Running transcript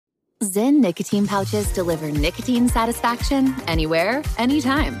Zyn nicotine pouches deliver nicotine satisfaction anywhere,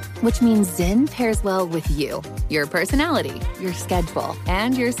 anytime, which means Zyn pairs well with you, your personality, your schedule,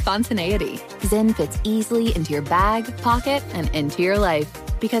 and your spontaneity. Zyn fits easily into your bag, pocket, and into your life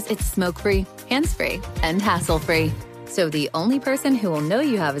because it's smoke-free, hands-free, and hassle-free. So the only person who will know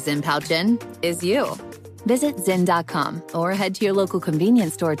you have a Zyn pouch in is you. Visit Zyn.com or head to your local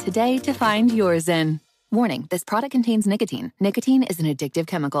convenience store today to find your Zyn. Warning, this product contains nicotine. Nicotine is an addictive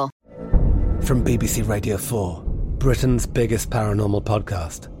chemical. From BBC Radio 4, Britain's biggest paranormal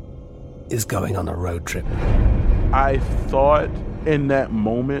podcast is going on a road trip. I thought in that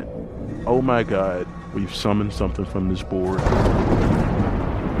moment, oh my God, we've summoned something from this board.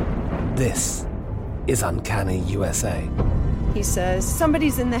 This is Uncanny USA. He says,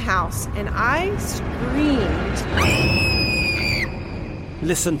 somebody's in the house, and I screamed.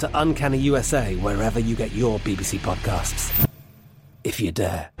 Listen to Uncanny USA wherever you get your BBC podcasts, if you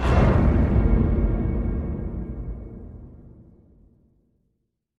dare.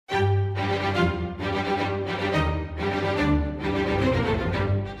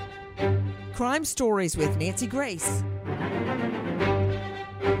 Crime Stories with Nancy Grace.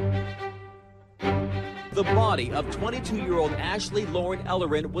 The body of 22-year-old Ashley Lauren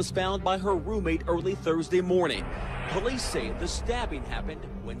Ellerin was found by her roommate early Thursday morning. Police say the stabbing happened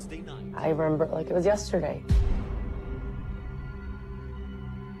Wednesday night. I remember it like it was yesterday.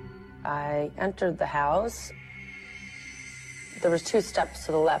 I entered the house. There was 2 steps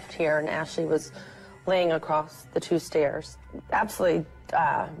to the left here, and Ashley was laying across the 2 stairs. Absolutely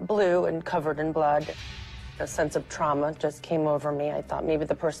blue and covered in blood. A sense of trauma just came over me. I thought maybe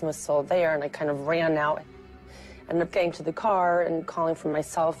the person was still there, and I kind of ran out. Ended up getting to the car and calling from my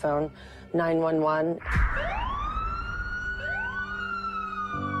cell phone, 911.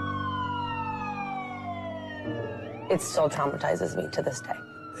 It still traumatizes me to this day.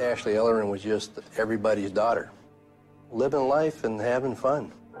 Ashley Ellerin was just everybody's daughter, living life and having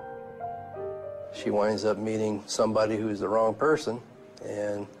fun. She winds up meeting somebody who's the wrong person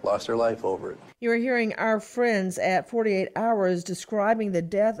and lost her life over it. You are hearing our friends at 48 Hours describing the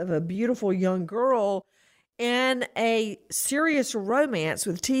death of a beautiful young girl in a serious romance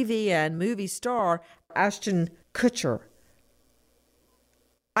with TV and movie star Ashton Kutcher.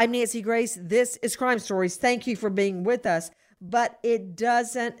 I'm Nancy Grace. This is Crime Stories. Thank you for being with us. But it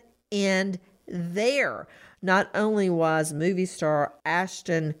doesn't end there. Not only was movie star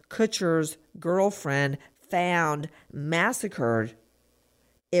Ashton Kutcher's girlfriend found massacred,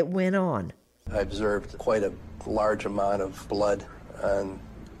 it went on. I observed quite a large amount of blood, and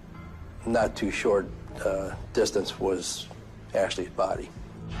not too short distance was Ashley's body.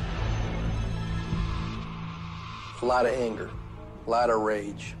 A lot of anger, a lot of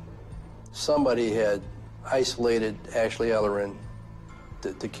rage. Somebody had isolated Ashley Ellerin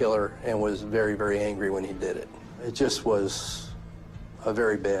to kill her and was very, very angry when he did it. It just was a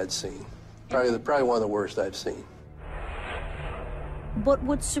very bad scene. Probably one of the worst I've seen. But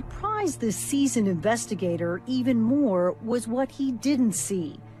what surprised the seasoned investigator even more was what he didn't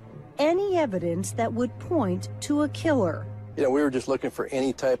see. Any evidence that would point to a killer. You know, we were just looking for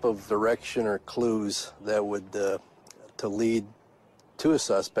any type of direction or clues that would to lead to a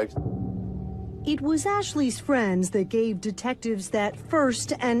suspect. It was Ashley's friends that gave detectives that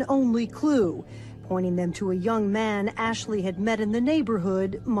first and only clue, pointing them to a young man Ashley had met in the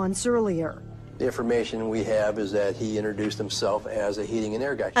neighborhood months earlier. The information we have is that he introduced himself as a heating and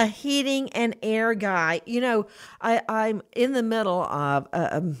air guy. A heating and air guy. You know, I'm in the middle of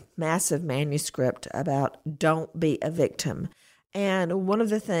a massive manuscript about don't be a victim. And one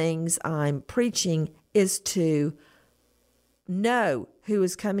of the things I'm preaching is to know who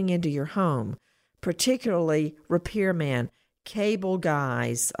is coming into your home, particularly repairman, cable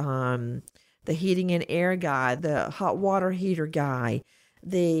guys, the heating and air guy, the hot water heater guy,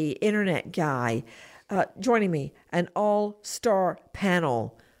 the internet guy. Joining me, an all-star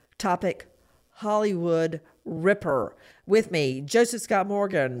panel. Topic, Hollywood Ripper. With me, Joseph Scott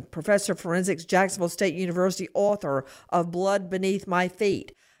Morgan, professor of forensics, Jacksonville State University, author of Blood Beneath My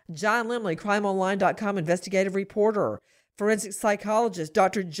Feet. John Limley, crimeonline.com investigative reporter. Forensic psychologist,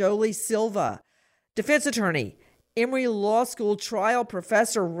 Dr. Jolie Silva. Defense attorney, Emory Law School trial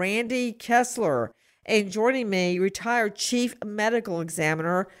professor Randy Kessler. And joining me, retired chief medical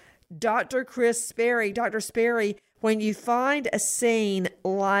examiner, Dr. Chris Sperry. Dr. Sperry, when you find a scene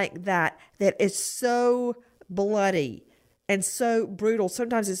like that is so bloody and so brutal,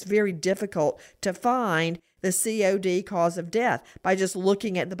 sometimes it's very difficult to find the COD, cause of death, by just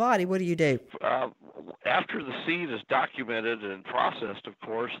looking at the body. What do you do? After the scene is documented and processed, of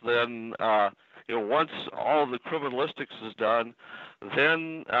course, then once all the criminalistics is done,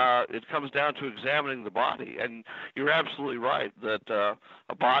 then it comes down to examining the body. And you're absolutely right that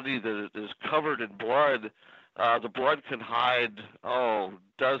a body that is covered in blood, the blood can hide,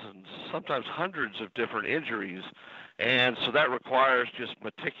 dozens, sometimes hundreds of different injuries. And so that requires just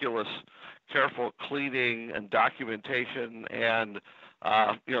meticulous, careful cleaning and documentation and,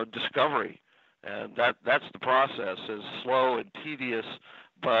 discovery. And that's the process. Is slow and tedious,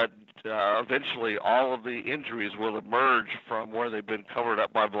 but eventually all of the injuries will emerge from where they've been covered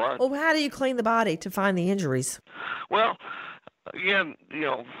up by blood. Well, how do you clean the body to find the injuries? Well, again,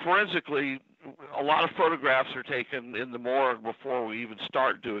 forensically, a lot of photographs are taken in the morgue before we even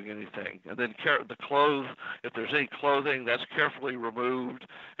start doing anything. And then the clothes, if there's any clothing, that's carefully removed.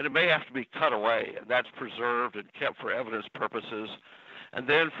 And it may have to be cut away, and that's preserved and kept for evidence purposes. And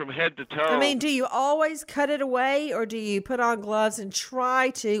then from head to toe. I mean, do you always cut it away, or do you put on gloves and try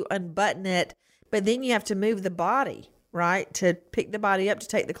to unbutton it, but then you have to move the body, right, to pick the body up to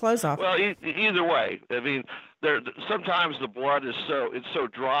take the clothes off? Well, either way. I mean, sometimes the blood is so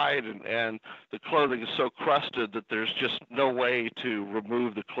dried and the clothing is so crusted that there's just no way to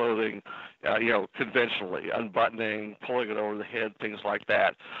remove the clothing, conventionally, unbuttoning, pulling it over the head, things like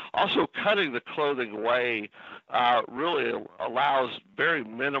that. Also, cutting the clothing away really allows very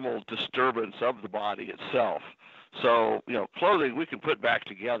minimal disturbance of the body itself. So, clothing we can put back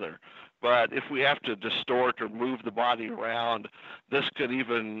together. But if we have to distort or move the body around, this could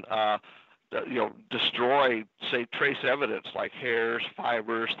even destroy, say, trace evidence like hairs,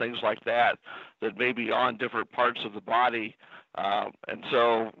 fibers, things like that may be on different parts of the body. And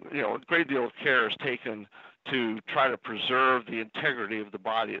so, a great deal of care is taken to try to preserve the integrity of the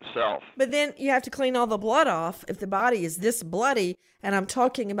body itself. But then you have to clean all the blood off if the body is this bloody. And I'm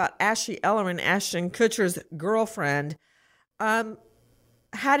talking about Ashley Ellerin, Ashton Kutcher's girlfriend.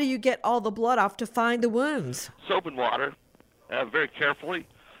 How do you get all the blood off to find the wounds? Soap and water, very carefully,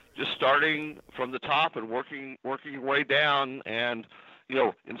 just starting from the top and working your way down and,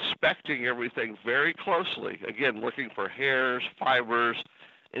 inspecting everything very closely. Again, looking for hairs, fibers,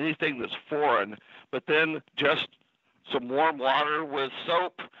 anything that's foreign, but then just some warm water with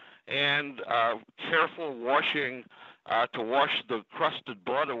soap and careful washing to wash the crusted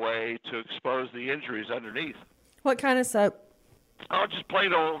blood away to expose the injuries underneath. What kind of soap? Oh, just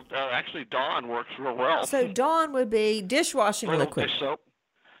plain old, actually Dawn works real well. So Dawn would be dishwashing liquid. Dish soap.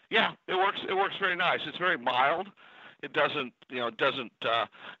 Yeah, it works very nice. It's very mild. It doesn't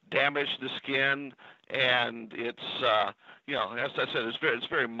damage the skin, and it's as I said, it's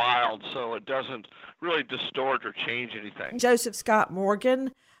very mild, so it doesn't really distort or change anything. Joseph Scott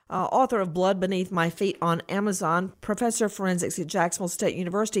Morgan, author of Blood Beneath My Feet on Amazon, professor of forensics at Jacksonville State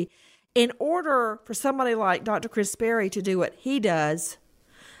University. In order for somebody like Dr. Chris Sperry to do what he does,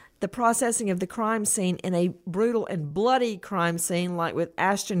 the processing of the crime scene in a brutal and bloody crime scene like with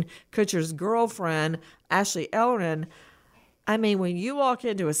Ashton Kutcher's girlfriend, Ashley Ellerin, I mean, when you walk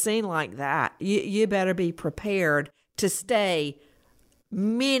into a scene like that, you better be prepared to stay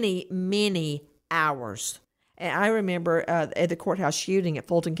many, many hours. And I remember at the courthouse shooting at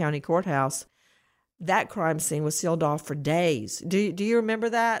Fulton County Courthouse, that crime scene was sealed off for days. Do you remember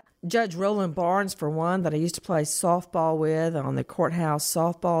that? Judge Roland Barnes, for one, that I used to play softball with on the courthouse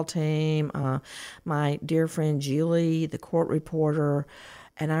softball team. My dear friend Julie, the court reporter.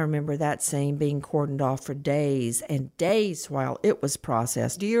 And I remember that scene being cordoned off for days and days while it was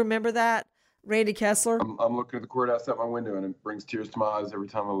processed. Do you remember that, Randy Kessler? I'm looking at the courthouse out my window, and it brings tears to my eyes every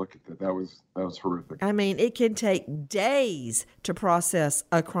time I look at that. That was horrific. I mean, it can take days to process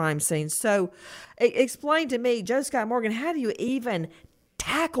a crime scene. So explain to me, Joe Scott Morgan, how do you even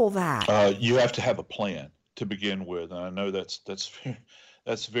tackle that? You have to have a plan to begin with. And I know that's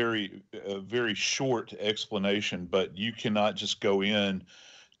very very short explanation, but you cannot just go in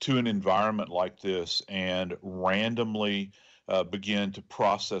to an environment like this and randomly begin to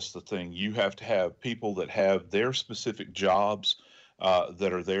process the thing. You have to have people that have their specific jobs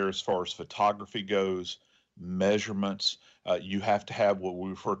that are there as far as photography goes, measurements. You have to have what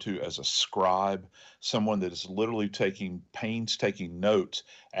we refer to as a scribe, someone that is literally taking painstaking notes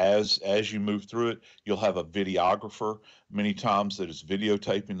as you move through it. You'll have a videographer many times that is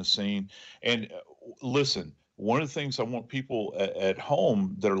videotaping the scene. And listen, one of the things I want people at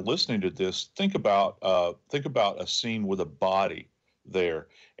home that are listening to this, think about a scene with a body there,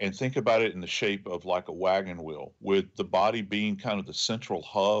 and think about it in the shape of like a wagon wheel, with the body being kind of the central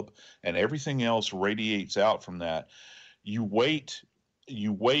hub and everything else radiates out from that. You wait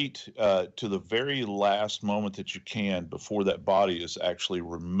to the very last moment that you can before that body is actually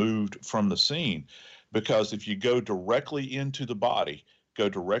removed from the scene, because if you go directly into the body,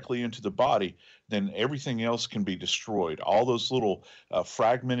 then everything else can be destroyed. All those little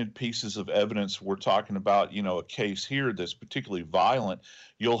fragmented pieces of evidence we're talking about, a case here that's particularly violent,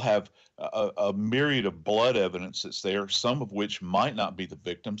 you'll have a myriad of blood evidence that's there, some of which might not be the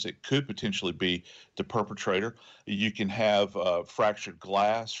victims. It could potentially be the perpetrator. You can have fractured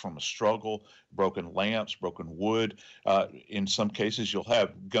glass from a struggle, broken lamps, broken wood. In some cases, you'll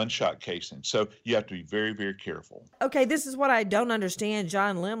have gunshot casings. So you have to be very, very careful. Okay, this is what I don't understand,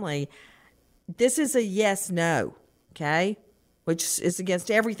 John Lemley. This is a yes-no, okay, which is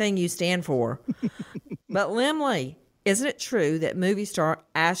against everything you stand for. But Lemley, isn't it true that movie star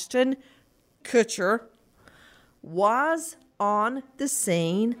Ashton Kutcher was on the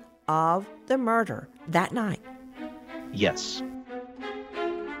scene of the murder that night? Yes.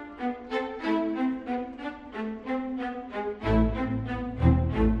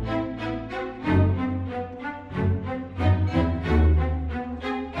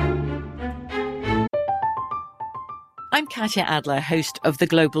 I'm Katya Adler, host of The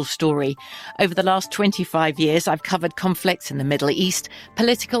Global Story. Over the last 25 years, I've covered conflicts in the Middle East,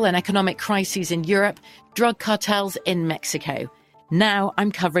 political and economic crises in Europe, drug cartels in Mexico. Now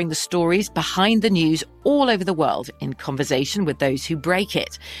I'm covering the stories behind the news all over the world in conversation with those who break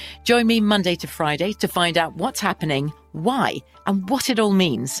it. Join me Monday to Friday to find out what's happening, why, and what it all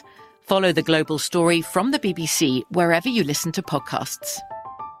means. Follow The Global Story from the BBC wherever you listen to podcasts.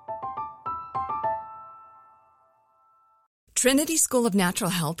 Trinity School of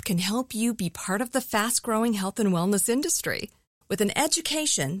Natural Health can help you be part of the fast-growing health and wellness industry. With an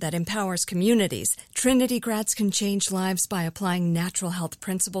education that empowers communities, Trinity grads can change lives by applying natural health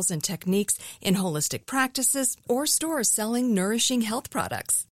principles and techniques in holistic practices or stores selling nourishing health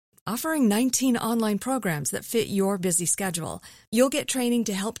products. Offering 19 online programs that fit your busy schedule, you'll get training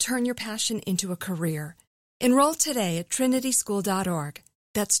to help turn your passion into a career. Enroll today at trinityschool.org.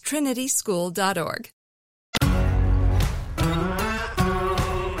 That's trinityschool.org.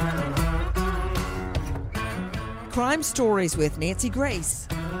 Crime Stories with Nancy Grace.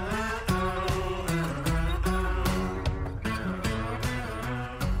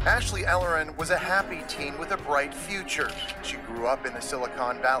 Ashley Ellerin was a happy teen with a bright future. She grew up in the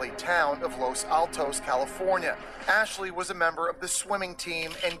Silicon Valley town of Los Altos, California. Ashley was a member of the swimming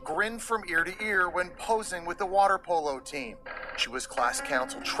team and grinned from ear to ear when posing with the water polo team. She was class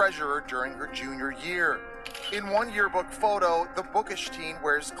council treasurer during her junior year. In one yearbook photo, the bookish teen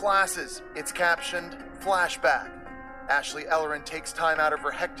wears glasses. It's captioned, "Flashback." Ashley Ellerin takes time out of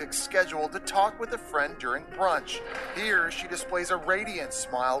her hectic schedule to talk with a friend during brunch. Here, she displays a radiant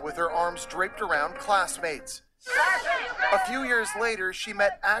smile with her arms draped around classmates. A few years later, she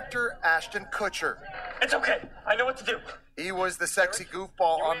met actor Ashton Kutcher. It's okay. I know what to do. He was the sexy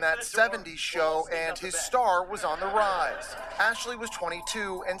goofball on that 70s show, and his star was on the rise. Ashley was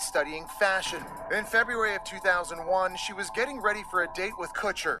 22 and studying fashion. In February of 2001, she was getting ready for a date with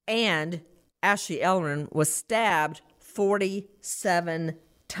Kutcher. And Ashley Ellerin was stabbed 47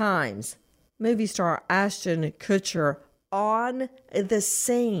 times. Movie star Ashton Kutcher on the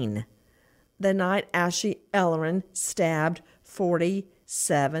scene the night Ashley Ellerin stabbed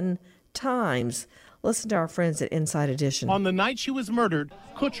 47 times. Listen to our friends at Inside Edition. On the night she was murdered,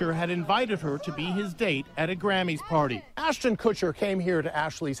 Kutcher had invited her to be his date at a Grammys party. Ashton Kutcher came here to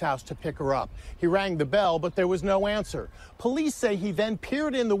Ashley's house to pick her up. He rang the bell, but there was no answer. Police say he then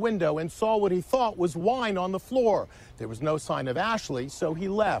peered in the window and saw what he thought was wine on the floor. There was no sign of Ashley, so he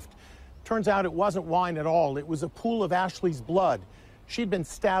left. Turns out it wasn't wine at all. It was a pool of Ashley's blood. She'd been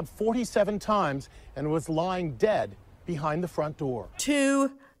stabbed 47 times and was lying dead behind the front door.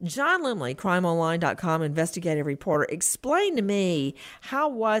 To John Lemley, crimeonline.com investigative reporter, explain to me, how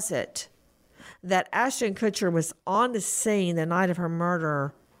was it that Ashton Kutcher was on the scene the night of her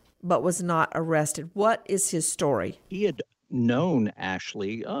murder but was not arrested? What is his story? He had known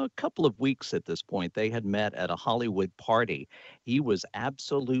Ashley a couple of weeks at this point. They had met at a Hollywood party. He was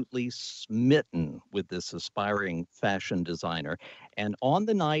absolutely smitten with this aspiring fashion designer. And on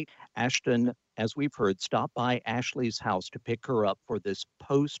the night, Ashton, as we've heard, stopped by Ashley's house to pick her up for this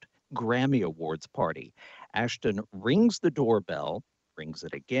post-Grammy Awards party. Ashton rings the doorbell, rings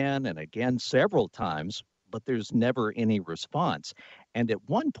it again and again several times, but there's never any response. And at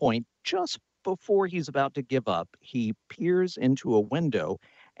one point, just before he's about to give up, he peers into a window,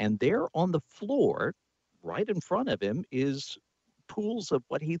 and there on the floor, right in front of him, is pools of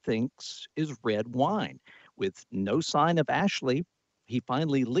what he thinks is red wine. With no sign of Ashley, he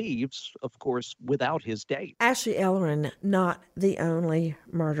finally leaves, of course, without his date. Ashley Ellerin, not the only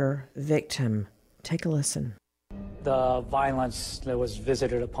murder victim. Take a listen. The violence that was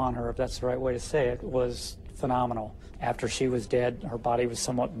visited upon her, if that's the right way to say it, was phenomenal. After she was dead, her body was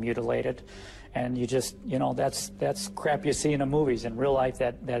somewhat mutilated, And you just, that's crap you see in the movies. In real life,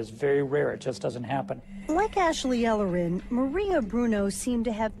 that is very rare. It just doesn't happen. Like Ashley Ellerin, Maria Bruno seemed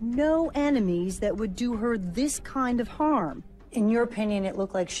to have no enemies that would do her this kind of harm. In your opinion, it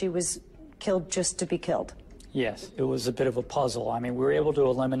looked like she was killed just to be killed. Yes, it was a bit of a puzzle. I mean, we were able to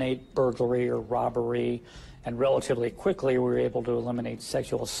eliminate burglary or robbery, and relatively quickly we were able to eliminate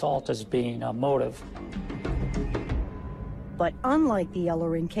sexual assault as being a motive. But unlike the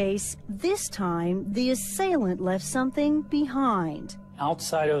Ellerin case, this time the assailant left something behind.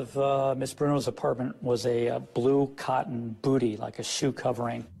 Outside of Miss Bruno's apartment was a blue cotton bootie, like a shoe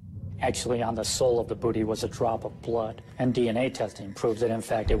covering. Actually, on the sole of the bootie was a drop of blood, and DNA testing proved that, in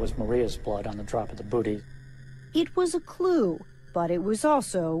fact, it was Maria's blood on the drop of the bootie. It was a clue, but it was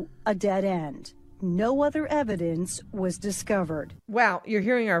also a dead end. No other evidence was discovered. Wow, you're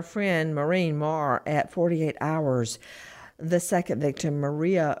hearing our friend Maureen Marr at 48 Hours. The second victim,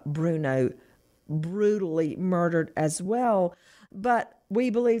 Maria Bruno, brutally murdered as well. But we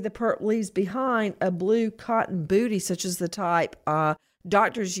believe the perp leaves behind a blue cotton bootie, such as the type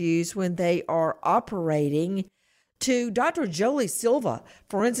doctors use when they are operating. To Dr. Jolie Silva,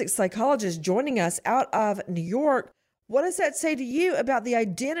 forensic psychologist joining us out of New York, what does that say to you about the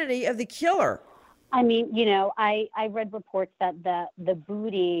identity of the killer? I mean, I read reports that the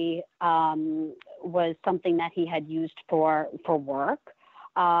bootie was something that he had used for work.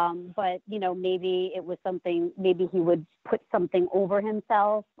 But, maybe it was something, maybe he would put something over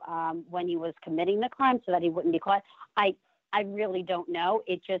himself when he was committing the crime so that he wouldn't be caught. I really don't know.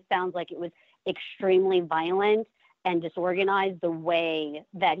 It just sounds like it was extremely violent and disorganized the way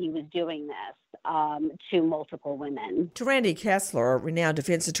that he was doing this to multiple women. To Randy Kessler, renowned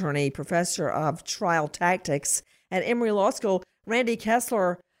defense attorney, professor of trial tactics at Emory Law School, Randy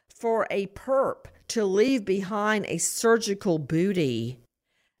Kessler, for a perp to leave behind a surgical bootie,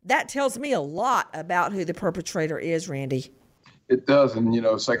 that tells me a lot about who the perpetrator is, Randy. It does.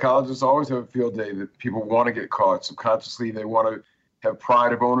 And, psychologists always have a field day that people want to get caught. Subconsciously, they want to have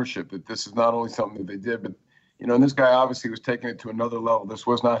pride of ownership, that this is not only something that they did, but and this guy obviously was taking it to another level. This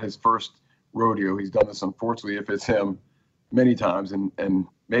was not his first rodeo. He's done this, unfortunately, if it's him, many times. And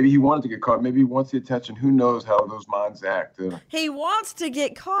maybe he wanted to get caught. Maybe he wants the attention. Who knows how those minds act? He wants to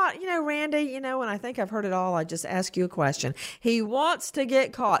get caught. Randy, and I think I've heard it all. I just ask you a question. He wants to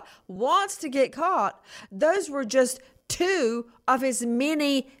get caught. Wants to get caught. Those were just two of his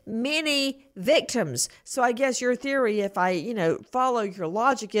many, many victims. So I guess your theory, if I, follow your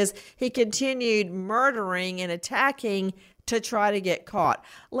logic, is he continued murdering and attacking to try to get caught.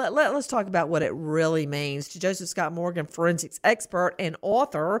 Let's talk about what it really means. To Joseph Scott Morgan, forensics expert and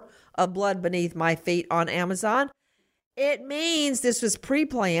author of Blood Beneath My Feet on Amazon, it means this was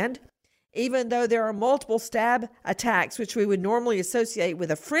pre-planned, even though there are multiple stab attacks, which we would normally associate with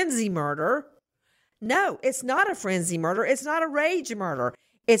a frenzy murder. No, it's not a frenzy murder. It's not a rage murder.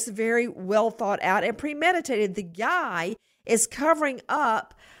 It's very well thought out and premeditated. The guy is covering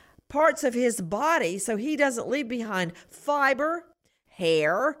up parts of his body so he doesn't leave behind fiber,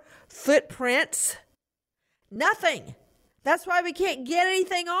 hair, footprints, nothing. That's why we can't get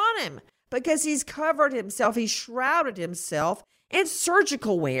anything on him, because he's covered himself. He shrouded himself in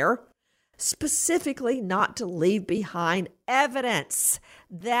surgical wear, specifically not to leave behind evidence.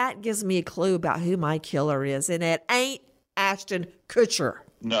 That gives me a clue about who my killer is, and it ain't Ashton Kutcher.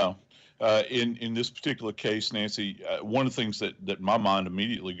 No. In this particular case, Nancy, one of the things that my mind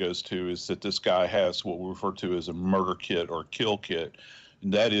immediately goes to is that this guy has what we refer to as a murder kit or kill kit.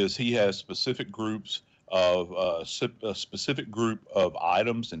 And that is, he has specific groups of a specific group of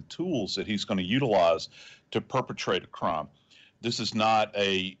items and tools that he's going to utilize to perpetrate a crime. This is not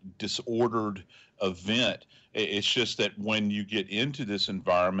a disordered event. It's just that when you get into this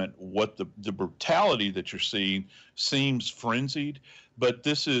environment, what the brutality that you're seeing seems frenzied, but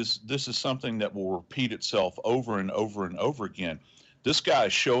this is something that will repeat itself over and over and over again. This guy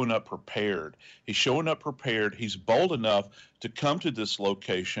is showing up prepared. He's showing up prepared. He's bold enough to come to this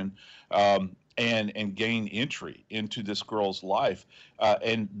location and gain entry into this girl's life.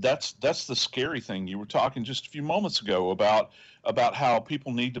 And that's the scary thing. You were talking just a few moments ago about how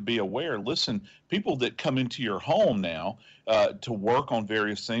people need to be aware. Listen, people that come into your home now to work on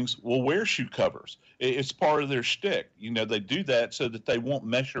various things will wear shoe covers. It's part of their shtick. They do that so that they won't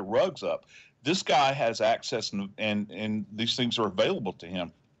mess your rugs up. This guy has access and these things are available to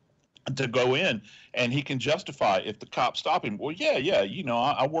him to go in, and he can justify if the cops stop him. Well, yeah,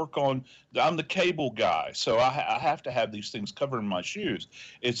 I work on, I'm the cable guy, so I have to have these things covering my shoes.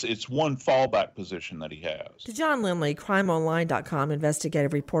 It's one fallback position that he has. To John Lindley, crimeonline.com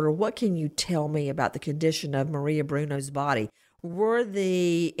investigative reporter, what can you tell me about the condition of Maria Bruno's body? Were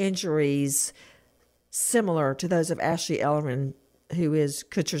the injuries similar to those of Ashley Ellerin, who is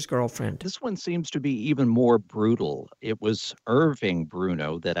Kutcher's girlfriend? This one seems to be even more brutal. It was Irving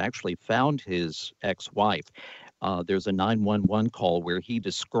Bruno that actually found his ex-wife. There's a 911 call where he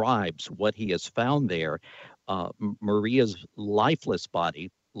describes what he has found there. Maria's lifeless body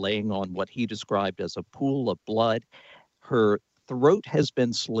laying on what he described as a pool of blood. Her throat has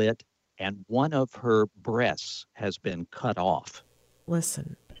been slit and one of her breasts has been cut off.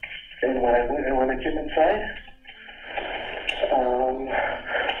 Listen. And when I came inside,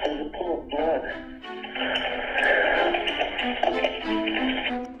 there was a pool of blood.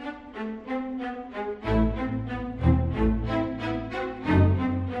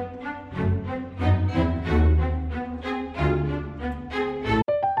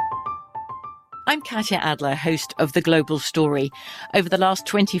 I'm Katya Adler, host of The Global Story. Over the last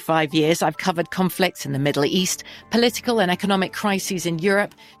 25 years, I've covered conflicts in the Middle East, political and economic crises in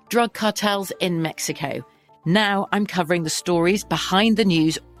Europe, drug cartels in Mexico. Now I'm covering the stories behind the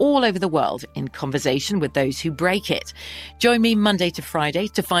news all over the world in conversation with those who break it. Join me Monday to Friday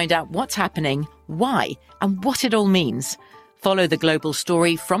to find out what's happening, why, and what it all means. Follow The Global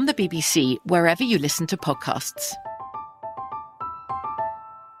Story from the BBC wherever you listen to podcasts.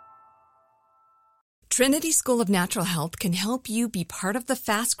 Trinity School of Natural Health can help you be part of the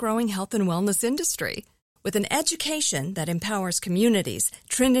fast-growing health and wellness industry. With an education that empowers communities,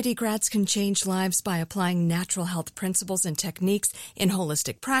 Trinity grads can change lives by applying natural health principles and techniques in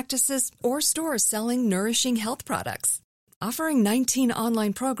holistic practices or stores selling nourishing health products. Offering 19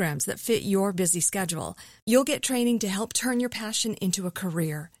 online programs that fit your busy schedule, you'll get training to help turn your passion into a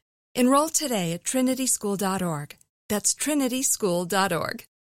career. Enroll today at trinityschool.org. That's trinityschool.org.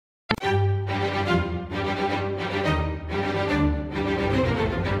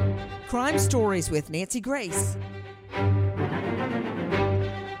 Crime Stories with Nancy Grace.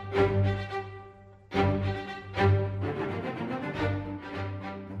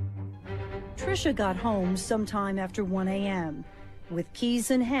 Tricia got home sometime after 1 a.m. With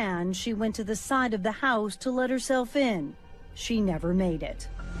keys in hand, she went to the side of the house to let herself in. She never made it.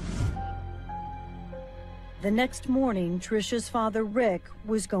 The next morning, Tricia's father, Rick,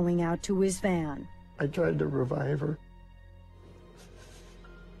 was going out to his van. I tried to revive her.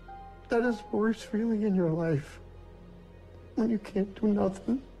 That is the worst feeling in your life, when you can't do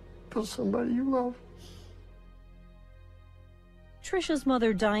nothing for somebody you love. Tricia's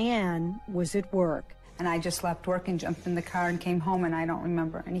mother, Diane, was at work. And I just left work and jumped in the car and came home, and I don't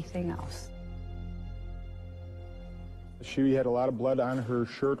remember anything else. She had a lot of blood on her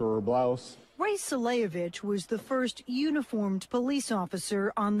shirt or her blouse. Ray Saleyevich was the first uniformed police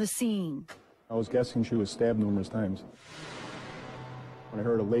officer on the scene. I was guessing she was stabbed numerous times. When I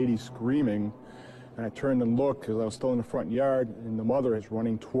heard a lady screaming, and I turned and looked because I was still in the front yard, and the mother is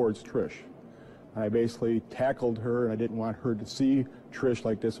running towards Trish. I basically tackled her, and I didn't want her to see Trish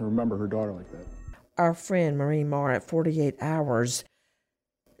like this and remember her daughter like that. Our friend Marie Marr at 48 Hours.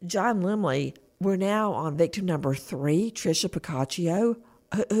 John Limley, we're now on victim number 3, Tricia Picaccio.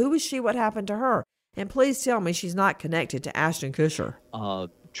 Who is she? What happened to her? And please tell me she's not connected to Ashton Kutcher.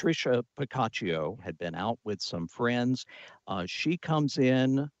 Tricia Picaccio had been out with some friends. She comes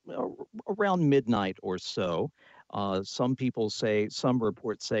in around midnight or so. Some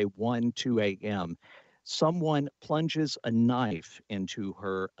reports say 1, 2 a.m. Someone plunges a knife into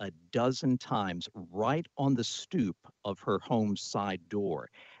her a dozen times right on the stoop of her home side door.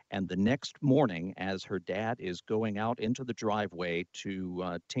 And the next morning, as her dad is going out into the driveway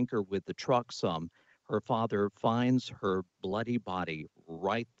to tinker with the truck some, her father finds her bloody body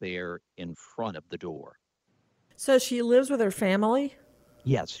right there in front of the door. So she lives with her family?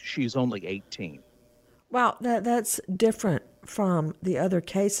 Yes, she's only 18. Wow, that's different from the other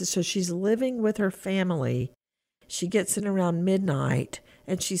cases. So she's living with her family. She gets in around midnight,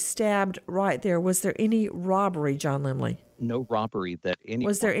 and she's stabbed right there. Was there any robbery, John Limley? No robbery that any.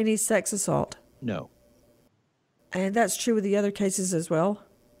 Was there any sex assault? No. And that's true with the other cases as well?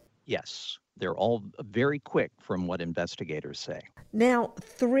 Yes. They're all very quick from what investigators say. Now,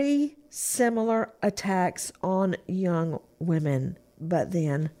 3 similar attacks on young women, but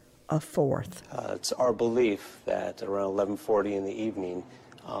then a 4th. It's our belief that around 11:40 in the evening,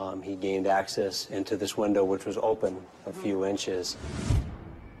 he gained access into this window, which was open a few inches.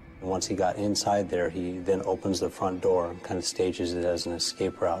 And once he got inside there, he then opens the front door and kind of stages it as an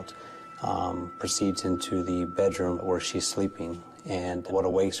escape route, proceeds into the bedroom where she's sleeping. And what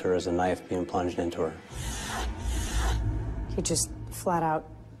awakes her is a knife being plunged into her. He just flat out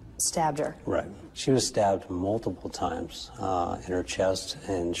stabbed her. Right. She was stabbed multiple times in her chest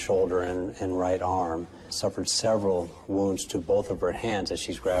and shoulder and right arm. Suffered several wounds to both of her hands as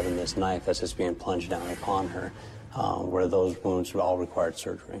she's grabbing this knife as it's being plunged down upon her, where those wounds all required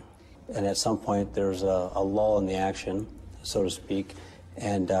surgery. And at some point, there was a lull in the action, so to speak,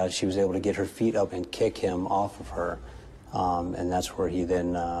 and she was able to get her feet up and kick him off of her. And that's where he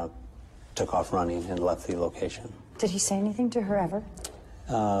then took off running and left the location. Did he say anything to her ever?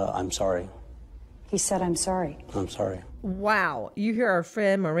 I'm sorry. He said, I'm sorry. I'm sorry. Wow. You hear our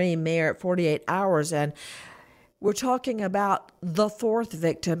friend Marie Mayer at 48 Hours, and we're talking about the fourth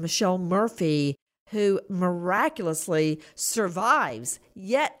victim, Michelle Murphy, who miraculously survives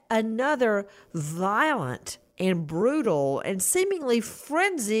yet another violent and brutal and seemingly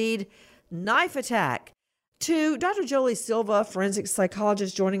frenzied knife attack. To Dr. Jolie Silva, forensic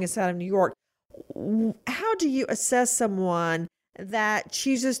psychologist joining us out of New York, how do you assess someone that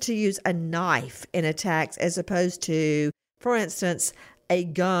chooses to use a knife in attacks as opposed to, for instance, a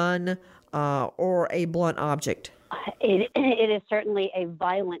gun or a blunt object? It is certainly a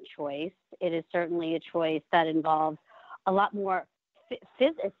violent choice. It is certainly a choice that involves a lot more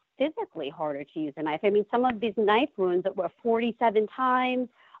physically harder to use a knife. I mean, some of these knife wounds that were 47 times,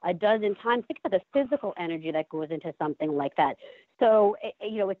 a dozen times. Think about the physical energy that goes into something like that. So,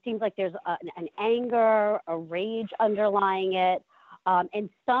 it seems like there's an anger, a rage underlying it, and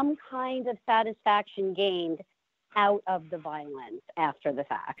some kind of satisfaction gained out of the violence after the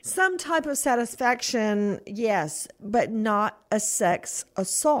fact. Some type of satisfaction, yes, but not a sex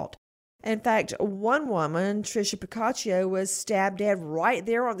assault. In fact, one woman, Trisha Picaccio, was stabbed dead right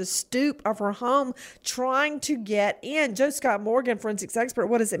there on the stoop of her home trying to get in. Joe Scott Morgan, forensics expert,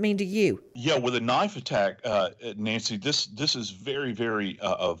 what does it mean to you? Yeah, with a knife attack, Nancy, this is very, very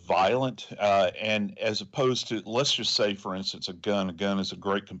violent. And as opposed to, let's just say, for instance, a gun. A gun is a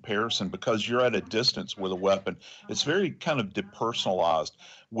great comparison because you're at a distance with a weapon. It's very kind of depersonalized.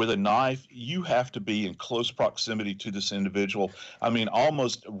 With a knife, you have to be in close proximity to this individual. I mean,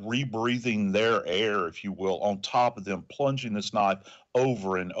 almost rebreathing their air, if you will, on top of them, plunging this knife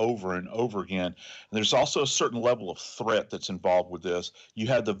over and over and over again. And there's also a certain level of threat that's involved with this. You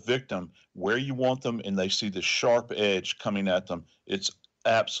have the victim where you want them, and they see the sharp edge coming at them. It's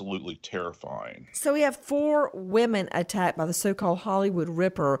absolutely terrifying. So we have 4 women attacked by the so-called Hollywood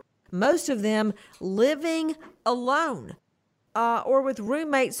Ripper, most of them living alone. Or with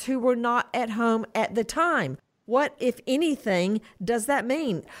roommates who were not at home at the time. What, if anything, does that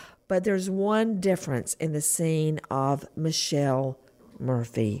mean? But there's one difference in the scene of Michelle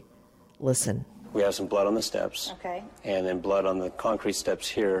Murphy. Listen. We have some blood on the steps. Okay. And then blood on the concrete steps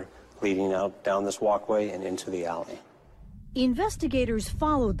here, leading out down this walkway and into the alley. Investigators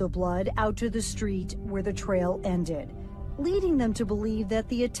followed the blood out to the street where the trail ended, leading them to believe that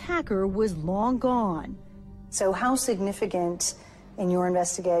the attacker was long gone. So how significant in your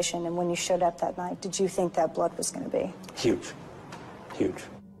investigation and when you showed up that night did you think that blood was going to be? Huge. Huge.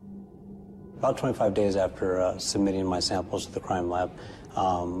 About 25 days after submitting my samples to the crime lab,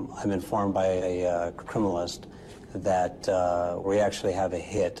 I'm informed by a criminalist that we actually have a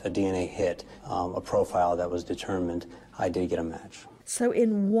hit, a DNA hit, a profile that was determined. I did get a match. So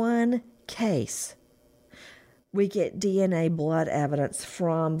in one case, we get DNA blood evidence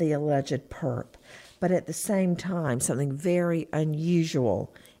from the alleged perp. But at the same time, something very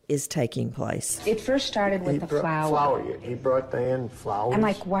unusual is taking place. It first started with the flower. He brought in flowers. I'm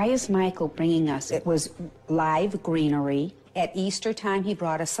like, why is Michael bringing us? It was live greenery. At Easter time, he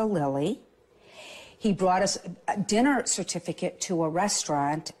brought us a lily. He brought us a dinner certificate to a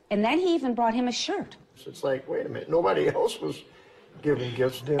restaurant, and then he even brought him a shirt. It's like, wait a minute, nobody else was giving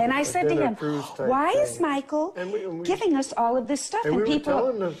gifts. And I said to him, why is Michael giving us all of this stuff? And we people were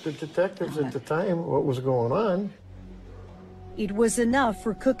telling the detectives at the time what was going on. It was enough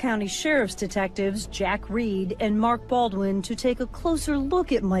for Cook County Sheriff's detectives Jack Reed and Mark Baldwin to take a closer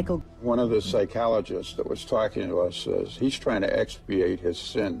look at Michael. One of the psychologists that was talking to us says he's trying to expiate his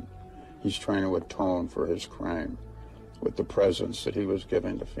sin. He's trying to atone for his crime with the presents that he was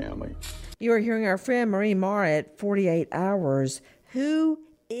giving to family. You are hearing our friend Marie Marr at 48 Hours. Who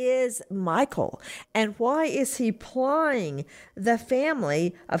is Michael, and why is he plying the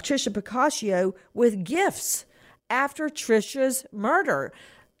family of Trisha Picaccio with gifts after Trisha's murder?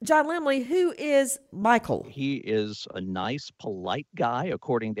 John Limley, who is Michael? He is a nice, polite guy,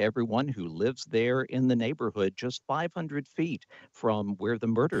 according to everyone who lives there in the neighborhood, just 500 feet from where the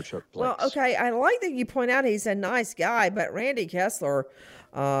murder took place. Well, okay, I like that you point out he's a nice guy, but Randy Kessler,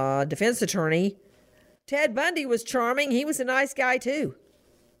 defense attorney, Ted Bundy was charming. He was a nice guy, too.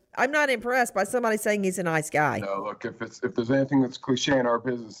 I'm not impressed by somebody saying he's a nice guy. No, look, if there's anything that's cliche in our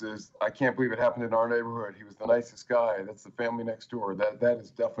business is, I can't believe it happened in our neighborhood. He was the nicest guy. That's the family next door. That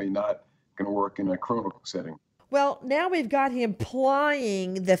is definitely not going to work in a criminal setting. Well, now we've got him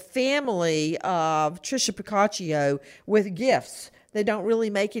plying the family of Trisha Picaccio with gifts that don't really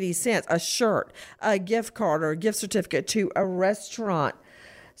make any sense. A shirt, a gift card, or a gift certificate to a restaurant.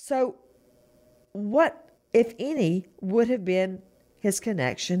 So what, if any, would have been his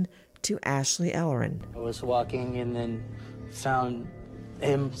connection to Ashley Ellerin? I was walking and then found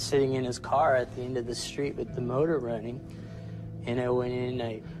him sitting in his car at the end of the street with the motor running. And I went in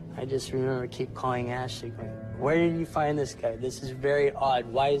and I just remember keep calling Ashley going, where did you find this guy? This is very odd.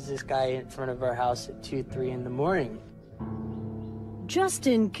 Why is this guy in front of our house at 2, 3 in the morning?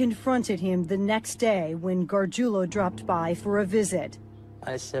 Justin confronted him the next day when Gargiulo dropped by for a visit.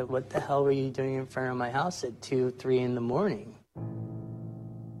 I said, what the hell were you doing in front of my house at 2, 3 in the morning?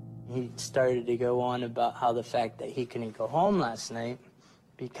 He started to go on about how the fact that he couldn't go home last night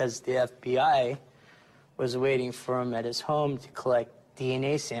because the FBI was waiting for him at his home to collect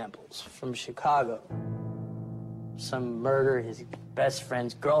DNA samples from Chicago. Some murder, his best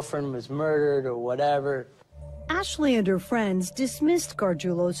friend's girlfriend was murdered or whatever. Ashley and her friends dismissed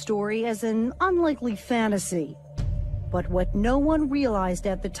Gargiulo's story as an unlikely fantasy. But what no one realized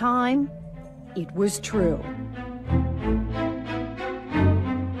at the time, it was true.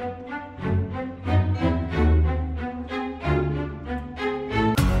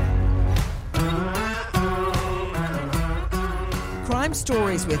 Crime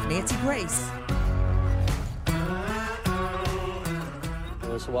Stories with Nancy Grace. I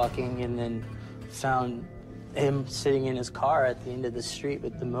was walking and then found him sitting in his car at the end of the street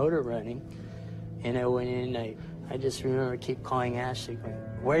with the motor running. And I went in and I just remember keep calling Ashley going,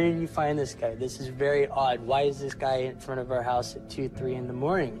 where did you find this guy? This is very odd. Why is this guy in front of our house at 2, 3 in the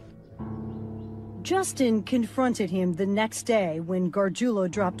morning? Justin confronted him the next day when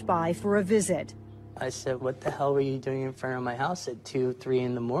Gargiulo dropped by for a visit. I said, what the hell were you doing in front of my house at 2, 3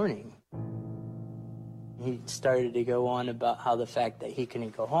 in the morning? He started to go on about how the fact that he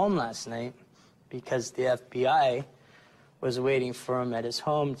couldn't go home last night because the FBI was waiting for him at his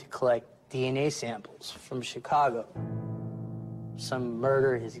home to collect DNA samples from Chicago. Some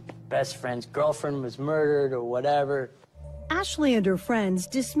murder, his best friend's girlfriend was murdered or whatever. Ashley and her friends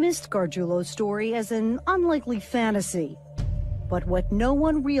dismissed Gargiulo's story as an unlikely fantasy. But what no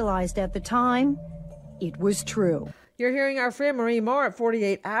one realized at the time, it was true. You're hearing our friend Marie Marr at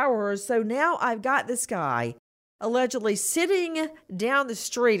 48 Hours. So now I've got this guy allegedly sitting down the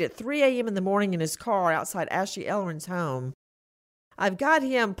street at 3 a.m. in the morning in his car outside Ashley Ellerin's home. I've got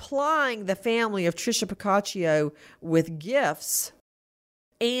him plying the family of Trisha Picaccio with gifts.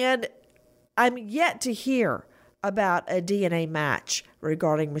 And I'm yet to hear about a DNA match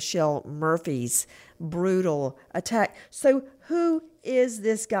regarding Michelle Murphy's brutal attack. So who is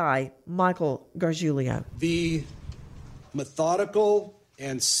this guy, Michael Gargiulo? The methodical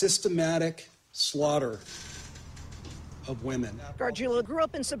and systematic slaughter of women. Gargiulo grew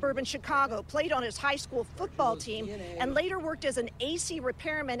up in suburban Chicago, played on his high school football team, and later worked as an AC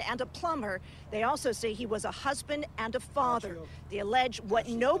repairman and a plumber. They also say he was a husband and a father. They allege what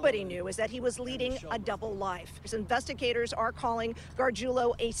nobody knew is that he was leading a double life. Investigators are calling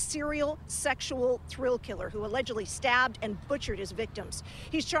Gargiulo a serial sexual thrill killer who allegedly stabbed and butchered his victims.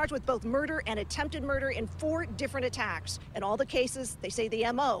 He's charged with both murder and attempted murder in 4 different attacks. In all the cases, they say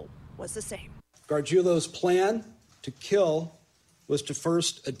the MO was the same. Gargiulo's plan to kill was to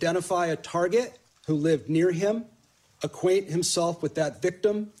first identify a target who lived near him, acquaint himself with that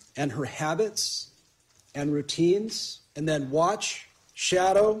victim and her habits and routines, and then watch,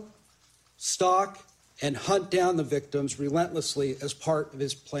 shadow, stalk, and hunt down the victims relentlessly as part of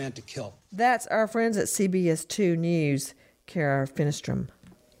his plan to kill. That's our friends at CBS 2 News, Kara Finstrom.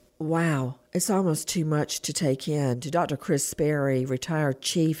 Wow, it's almost too much to take in. To Dr. Chris Sperry, retired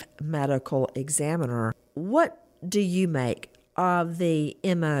chief medical examiner, what do you make of the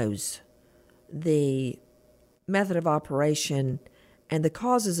MOs, the method of operation, and the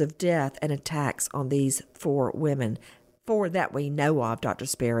causes of death and attacks on these 4 women? 4 that we know of, Dr.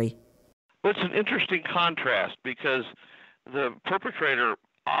 Sperry. Well, it's an interesting contrast because the perpetrator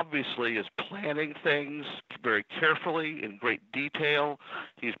obviously is planning things very carefully in great detail.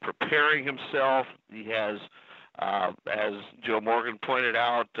 He's preparing himself. He has, as Joe Morgan pointed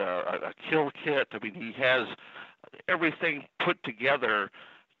out, a kill kit. I mean, he has everything put together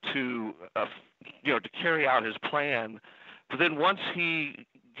to carry out his plan. But then once he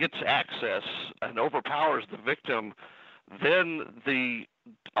gets access and overpowers the victim, then the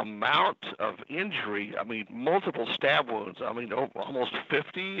amount of injury, I mean, multiple stab wounds, I mean, almost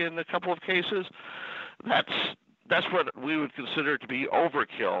 50 in a couple of cases, that's what we would consider to be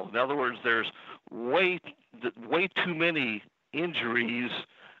overkill. In other words, there's way too many injuries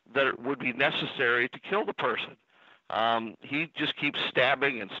that would be necessary to kill the person. He just keeps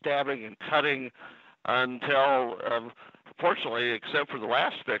stabbing and cutting until, fortunately, except for the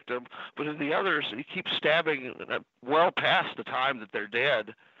last victim, but in the others, he keeps stabbing well past the time that they're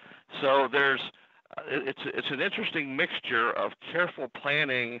dead. So it's an interesting mixture of careful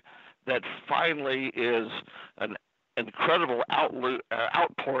planning that finally is an incredible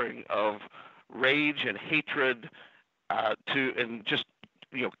outpouring of rage and hatred and just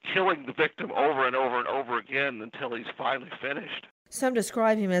killing the victim over and over and over again until he's finally finished. Some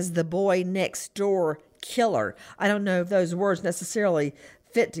describe him as the boy next door killer. I don't know if those words necessarily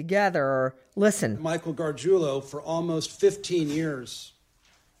fit together or listen. Michael Gargiulo, for almost 15 years,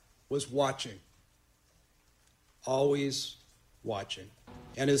 was watching. Always watching.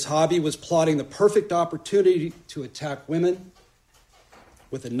 And his hobby was plotting the perfect opportunity to attack women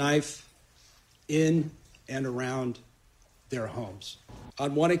with a knife in and around their homes.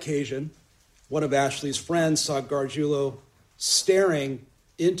 On one occasion, one of Ashley's friends saw Gargiulo staring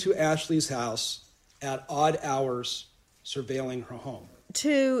into Ashley's house at odd hours, surveilling her home.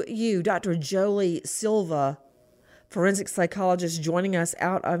 To you, Dr. Jolie Silva, forensic psychologist joining us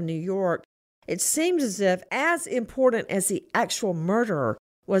out of New York, it seems as if as important as the actual murder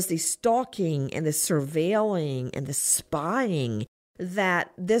was the stalking and the surveilling and the spying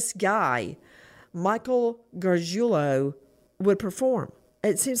that this guy, Michael Gargiulo, would perform.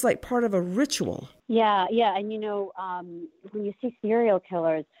 It seems like part of a ritual. Yeah. And when you see serial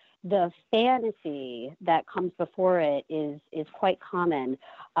killers, the fantasy that comes before it is quite common.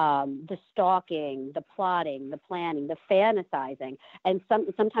 The stalking, the plotting, the planning, the fantasizing. And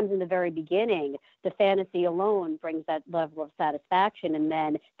sometimes in the very beginning, the fantasy alone brings that level of satisfaction, and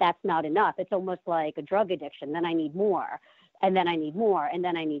then that's not enough. It's almost like a drug addiction. Then I need more. And then I need more, and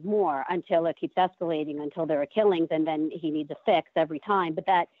then I need more, until it keeps escalating, until there are killings, and then he needs a fix every time. But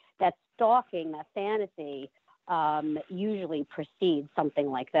that stalking, that fantasy, usually precedes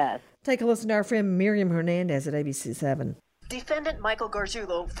something like this. Take a listen to our friend Miriam Hernandez at ABC7. Defendant Michael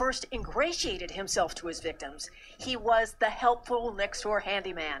Gargiulo first ingratiated himself to his victims. He was the helpful next-door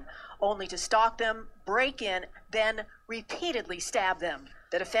handyman, only to stalk them, break in, then repeatedly stab them.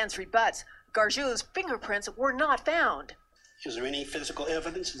 The defense rebuts Gargiulo's fingerprints were not found. Is there any physical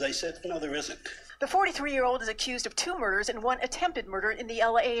evidence? They said, no, there isn't. The 43-year-old is accused of 2 murders and 1 attempted murder in the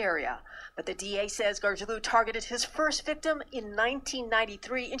LA area. But the DA says Gargiulo targeted his first victim in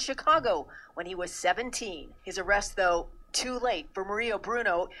 1993 in Chicago when he was 17. His arrest, though, too late for Maria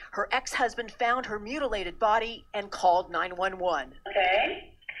Bruno. Her ex-husband found her mutilated body and called 911.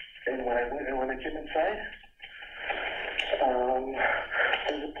 Okay. And when I came inside,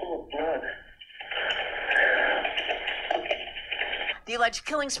 there's a pool of blood. The alleged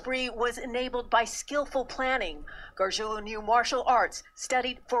killing spree was enabled by skillful planning. Gargiulo knew martial arts,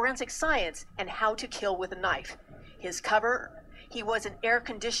 studied forensic science, and how to kill with a knife. His cover, he was an air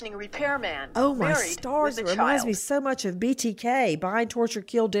conditioning repairman. Oh, my stars. It reminds me so much of BTK, Bind, Torture,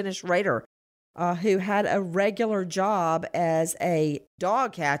 Kill Dennis Rader, who had a regular job as a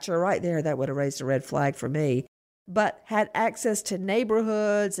dog catcher. Right there, that would have raised a red flag for me. But had access to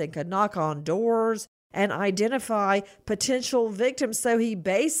neighborhoods and could knock on doors and identify potential victims. So he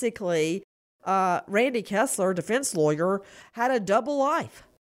basically, Randy Kessler, defense lawyer, had a double life.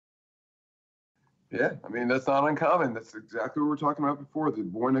 Yeah, I mean, that's not uncommon. That's exactly what we were talking about before. The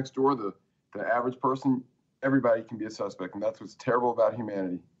boy next door, the average person, everybody can be a suspect. And that's what's terrible about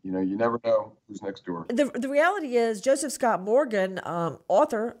humanity. You never know who's next door. The reality is, Joseph Scott Morgan,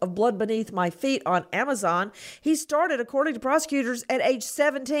 author of Blood Beneath My Feet on Amazon, he started, according to prosecutors, at age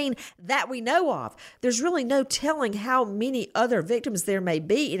 17 that we know of. There's really no telling how many other victims there may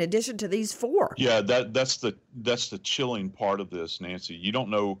be in addition to these 4. Yeah, that's the chilling part of this, Nancy. You don't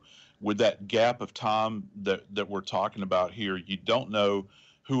know, with that gap of time that we're talking about here, you don't know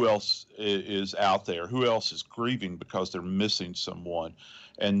who else is out there, who else is grieving because they're missing someone.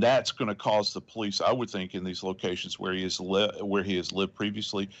 And that's going to cause the police, I would think, in these locations where he has lived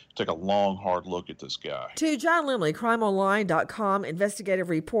previously, take a long, hard look at this guy. To John Limley, crimeonline.com, investigative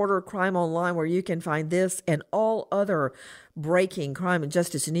reporter, Crime Online, where you can find this and all other breaking crime and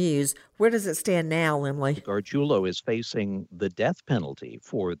justice news. Where does it stand now, Limley? Gargiulo is facing the death penalty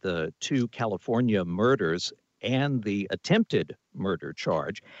for the 2 California murders and the attempted murder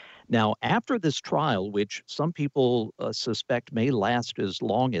charge. Now, after this trial, which some people suspect may last as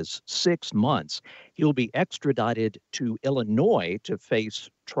long as 6 months, he'll be extradited to Illinois to face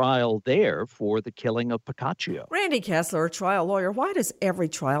trial there for the killing of Picacio. Randy Kessler, trial lawyer. Why does every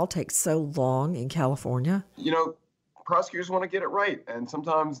trial take so long in California? You know, prosecutors want to get it right, and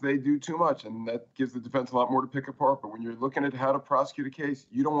sometimes they do too much, and that gives the defense a lot more to pick apart. But when you're looking at how to prosecute a case,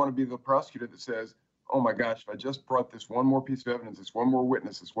 you don't want to be the prosecutor that says, oh my gosh, if I just brought this one more piece of evidence, this one more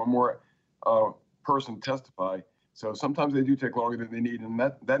witness, this one more person to testify. So sometimes they do take longer than they need, and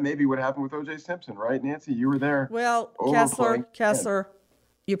that may be what happened with O.J. Simpson, right, Nancy? You were there. Well, Kessler,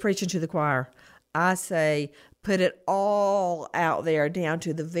 you're preaching to the choir. I say put it all out there down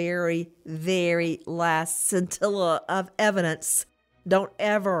to the very, very last scintilla of evidence. Don't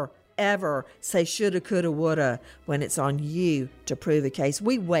ever say shoulda, coulda, woulda when it's on you to prove a case.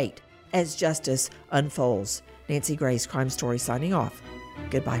 We wait as justice unfolds. Nancy Grace, Crime Story, signing off.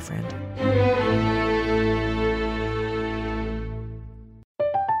 Goodbye, friend.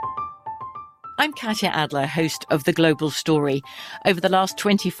 I'm Katya Adler, host of The Global Story. Over the last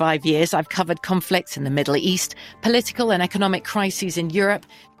 25 years, I've covered conflicts in the Middle East, political and economic crises in Europe,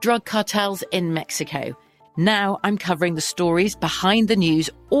 drug cartels in Mexico. Now I'm covering the stories behind the news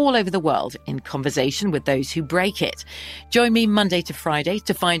all over the world in conversation with those who break it. Join me Monday to Friday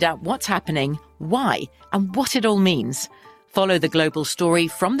to find out what's happening, why, and what it all means. Follow The Global Story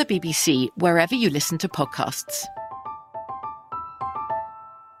from the BBC wherever you listen to podcasts.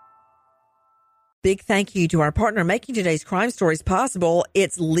 Big thank you to our partner making today's crime stories possible.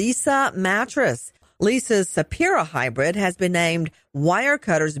 It's Leesa Mattress. Leesa's Sapira Hybrid has been named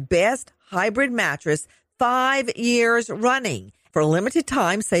Wirecutter's best hybrid mattress 5 years running. For a limited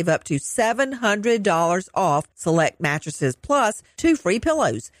time, save up to $700 off select mattresses plus 2 free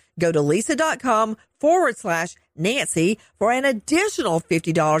pillows. Go to Leesa.com/Nancy for an additional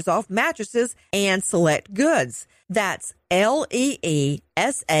 $50 off mattresses and select goods. That's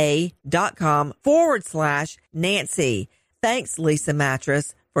LEESA.com/Nancy. Thanks, Leesa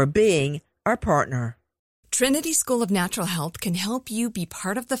Mattress, for being our partner. Trinity School of Natural Health can help you be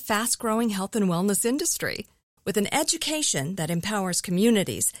part of the fast-growing health and wellness industry. With an education that empowers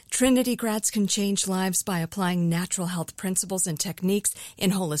communities, Trinity grads can change lives by applying natural health principles and techniques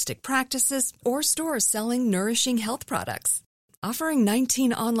in holistic practices or stores selling nourishing health products. Offering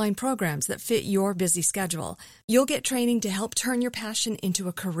 19 online programs that fit your busy schedule, you'll get training to help turn your passion into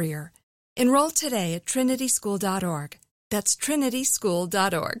a career. Enroll today at trinityschool.org. That's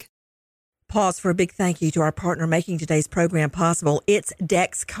trinityschool.org. Pause for a big thank you to our partner making today's program possible. It's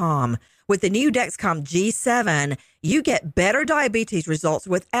Dexcom. With the new Dexcom G7, you get better diabetes results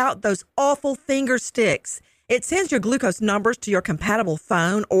without those awful finger sticks. It sends your glucose numbers to your compatible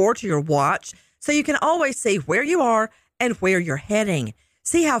phone or to your watch, so you can always see where you are and where you're heading.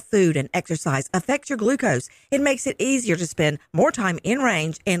 See how food and exercise affect your glucose. It makes it easier to spend more time in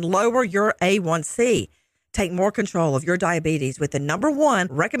range and lower your A1C. Take more control of your diabetes with the #1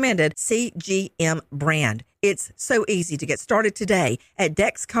 recommended CGM brand. It's so easy to get started today at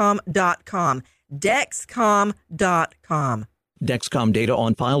Dexcom.com. Dexcom.com. Dexcom data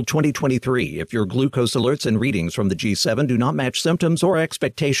on file 2023. If your glucose alerts and readings from the G7 do not match symptoms or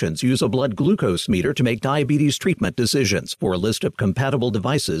expectations, use a blood glucose meter to make diabetes treatment decisions. For a list of compatible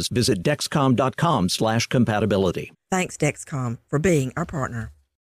devices, visit Dexcom.com/compatibility. Thanks, Dexcom, for being our partner.